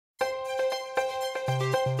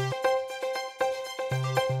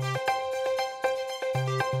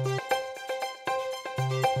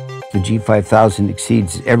The G5000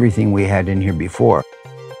 exceeds everything we had in here before.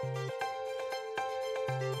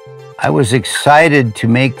 I was excited to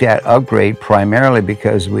make that upgrade primarily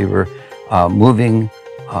because we were moving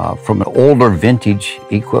from an older vintage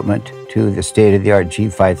equipment to the state-of-the-art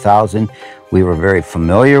G5000. We were very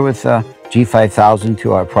familiar with G5000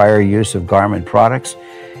 to our prior use of Garmin products,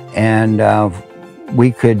 and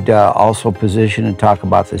we could also position and talk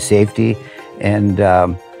about the safety and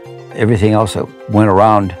everything else that went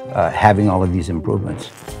around having all of these improvements.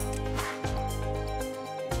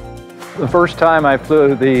 The first time I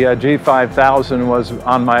flew the G5000 was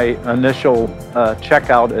on my initial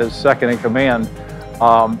checkout as second in command.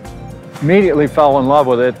 Immediately fell in love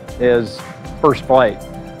with it as first flight.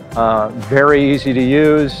 Very easy to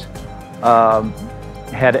use,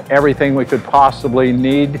 had everything we could possibly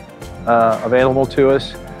need available to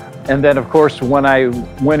us. And then of course when I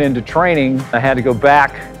went into training, I had to go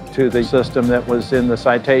back to the system that was in the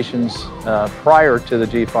Citations prior to the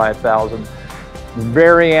G5000.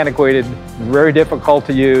 Very antiquated, very difficult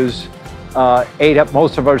to use, ate up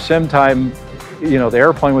most of our sim time. You know, the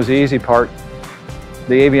airplane was the easy part.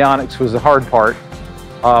 The avionics was the hard part.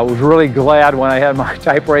 I was really glad when I had my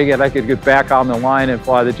type rating and I could get back on the line and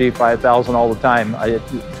fly the G5000 all the time.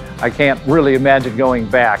 I can't really imagine going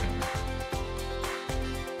back.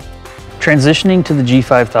 Transitioning to the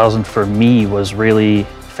G5000 for me was really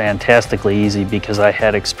fantastically easy because I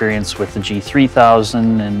had experience with the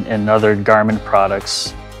G3000 and other Garmin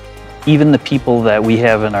products. Even the people that we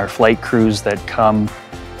have in our flight crews that come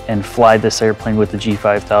and fly this airplane with the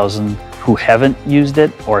G5000 who haven't used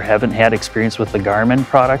it or haven't had experience with the Garmin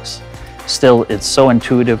products, still it's so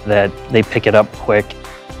intuitive that they pick it up quick.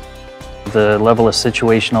 The level of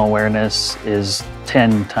situational awareness is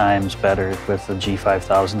 10 times better with the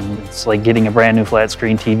G5000. It's like getting a brand new flat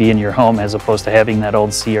screen TV in your home as opposed to having that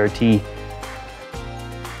old CRT.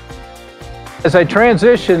 As I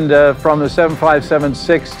transitioned from the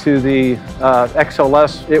 7576 to the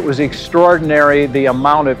XLS, it was extraordinary the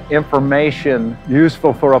amount of information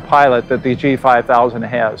useful for a pilot that the G5000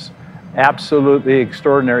 has. Absolutely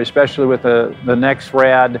extraordinary, especially with the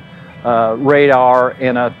NexRad radar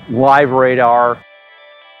and a live radar.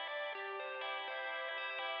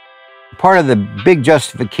 Part of the big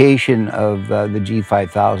justification of the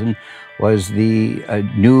G5000 was the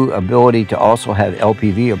new ability to also have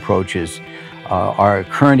LPV approaches. Our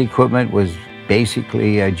current equipment was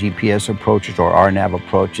basically GPS approaches or RNAV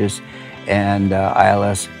approaches and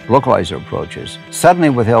ILS localizer approaches.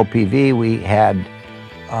 Suddenly with LPV we had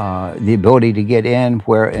the ability to get in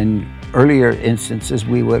where in earlier instances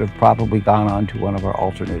we would have probably gone on to one of our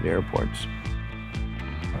alternate airports.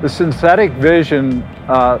 The synthetic vision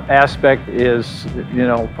aspect is, you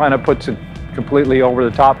know, kind of puts it completely over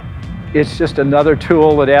the top. It's just another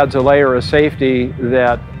tool that adds a layer of safety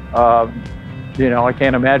that, you know, I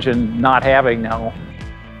can't imagine not having now.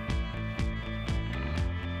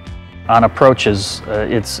 On approaches,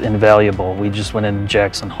 it's invaluable. We just went in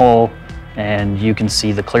Jackson Hole and you can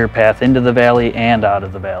see the clear path into the valley and out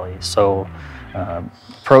of the valley. So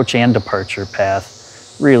approach and departure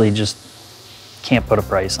path really just can't put a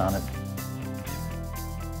price on it.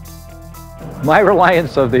 My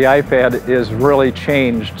reliance of the iPad is really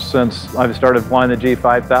changed since I've started flying the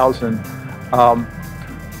G5000.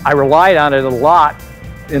 I relied on it a lot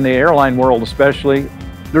in the airline world especially.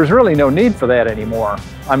 There's really no need for that anymore.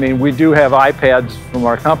 I mean, we do have iPads from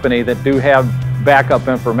our company that do have backup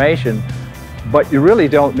information, but you really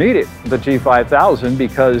don't need it, the G5000,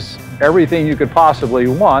 because everything you could possibly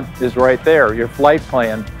want is right there. Your flight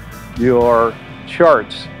plan, your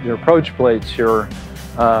charts, your approach plates, your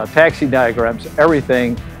taxi diagrams,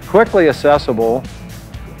 everything quickly accessible,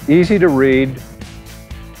 easy to read.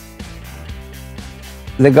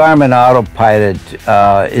 The Garmin autopilot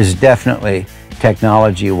is definitely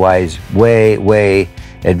technology-wise way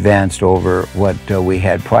advanced over what we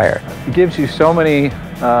had prior. It gives you so many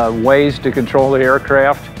ways to control the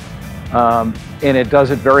aircraft, and it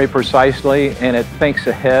does it very precisely, and it thinks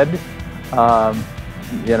ahead.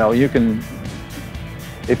 You know, you can,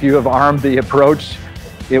 if you have armed the approach,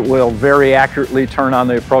 it will very accurately turn on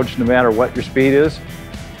the approach no matter what your speed is.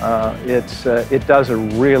 It does a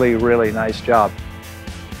really nice job.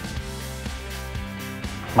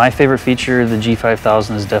 My favorite feature of the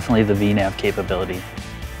G5000 is definitely the VNAV capability.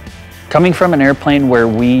 Coming from an airplane where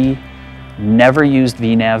we never used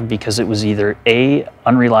VNAV because it was either A,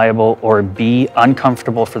 unreliable, or B,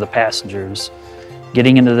 uncomfortable for the passengers,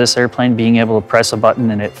 getting into this airplane, being able to press a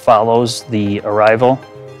button and it follows the arrival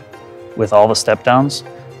with all the step downs,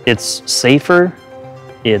 it's safer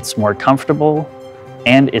it's more comfortable,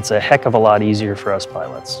 and it's a heck of a lot easier for us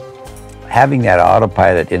pilots. Having that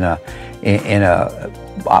autopilot in a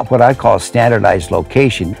what I call a standardized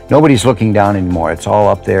location, nobody's looking down anymore. It's all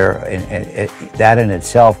up there, and that in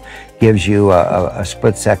itself gives you a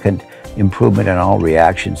split-second improvement in all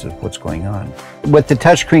reactions of what's going on. With the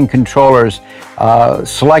touchscreen controllers,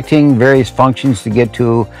 selecting various functions to get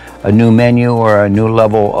to a new menu or a new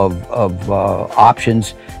level of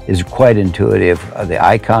options is quite intuitive. The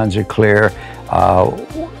icons are clear,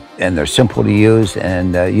 and they're simple to use,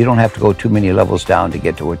 and you don't have to go too many levels down to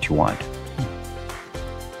get to what you want.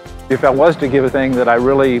 If I was to give a thing that I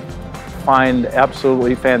really find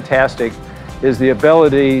absolutely fantastic, is the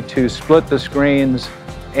ability to split the screens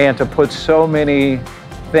and to put so many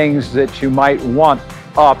things that you might want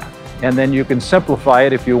up, and then you can simplify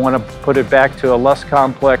it if you want to put it back to a less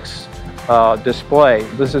complex display.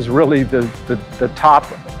 This is really the top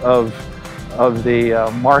of the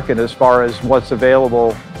market as far as what's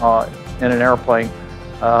available in an airplane.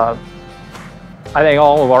 I think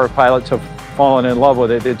all of our pilots have fallen in love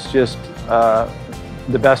with it. It's just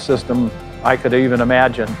the best system I could even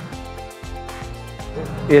imagine.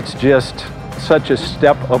 It's just such a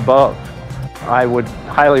step above. I would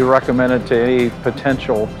highly recommend it to any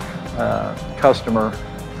potential customer.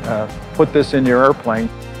 Put this in your airplane.